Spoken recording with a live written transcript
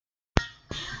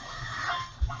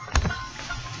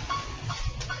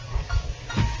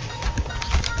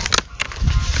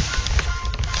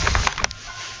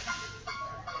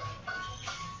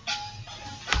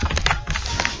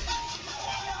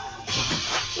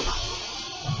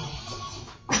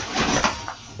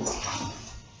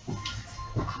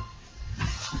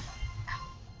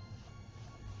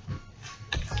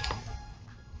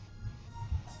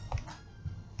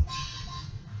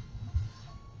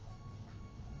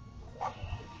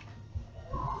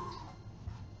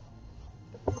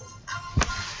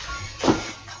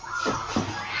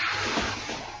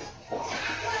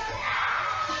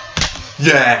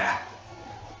Yeah,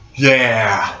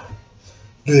 yeah,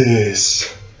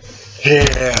 this,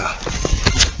 yeah,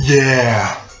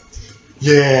 yeah,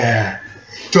 yeah,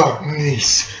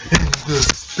 darkness in the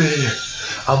despair.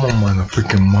 I'm a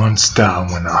motherfucking monster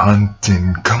when I'm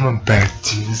hunting, coming back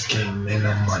to this game and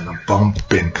I'm on a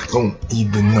bumping. Don't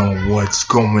even know what's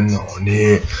going on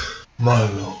here.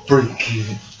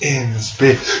 Motherfucking in this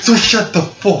bed. So shut the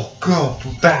fuck up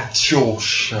about your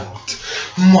shout.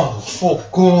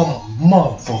 Motherfucker,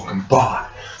 motherfucking bot.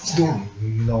 Don't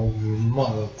know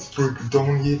motherfucker,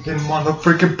 don't even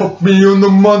motherfucking put me on the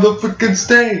motherfucking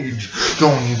stage.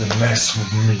 Don't even mess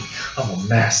with me. I'm a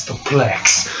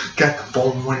masterplex. Got the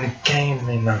phone when it came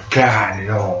and I got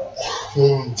it all.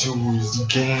 On to his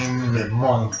game and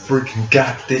motherfucking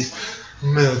got this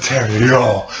military,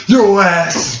 y'all. Your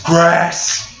ass is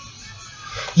grass.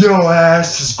 Your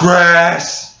ass is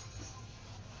grass.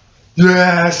 Your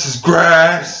ass is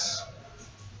grass.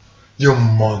 Your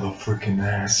motherfucking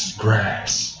ass is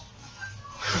grass.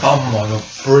 I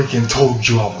motherfucking told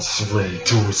you I was ready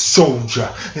to a soldier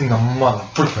in the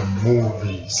motherfucking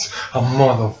movies. I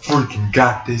motherfucking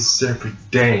got this every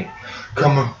day.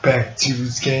 Coming back to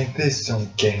this game, this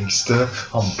ain't gangster.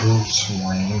 I'm Bruce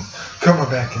Wayne. Coming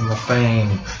back in the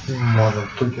fame. You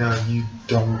motherfucker, you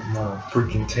don't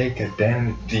motherfucking take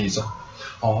identities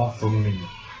off of me.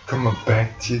 Coming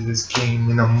back to this game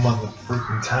in a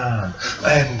motherfucking time.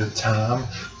 And the time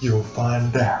you'll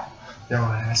find out. Your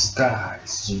ass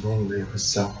dies, you don't live a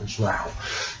selfish route.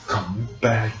 Coming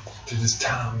back to this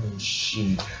time and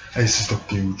shit. This is the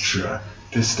future.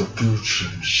 This is the future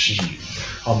and shit.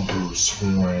 I'm Bruce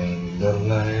Wayne, the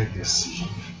legacy.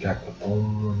 Got the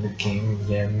phone in the game,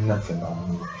 yeah, nothing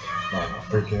on me.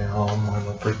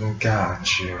 Motherfucking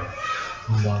gotcha.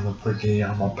 Motherfucking,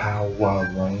 I'm a Power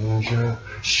Ranger.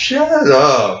 Shut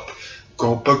up!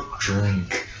 Go back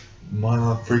drink.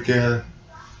 Motherfucker,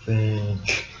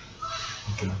 think.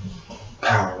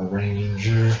 Power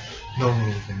Ranger, don't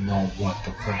even know what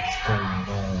the fuck's going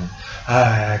on. I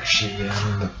actually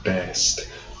am the best.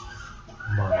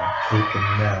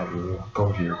 Motherfucking now,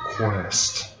 go to your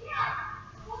quest.